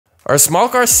Are small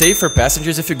cars safe for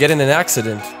passengers if you get in an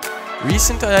accident?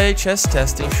 Recent IHS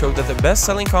testing showed that the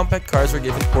best-selling compact cars were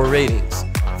given poor ratings.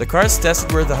 The cars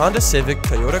tested were the Honda Civic,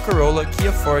 Toyota Corolla,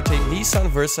 Kia Forte, Nissan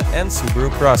Versa, and Subaru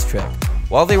Crosstrek.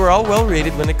 While they were all well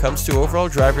rated when it comes to overall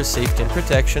driver safety and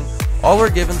protection, all were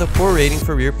given the poor rating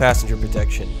for rear passenger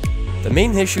protection. The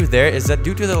main issue there is that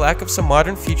due to the lack of some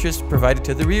modern features provided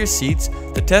to the rear seats,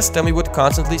 the test dummy would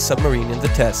constantly submarine in the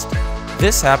test.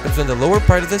 This happens when the lower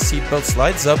part of the seatbelt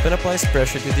slides up and applies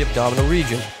pressure to the abdominal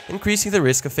region, increasing the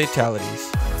risk of fatalities.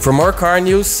 For more car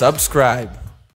news, subscribe.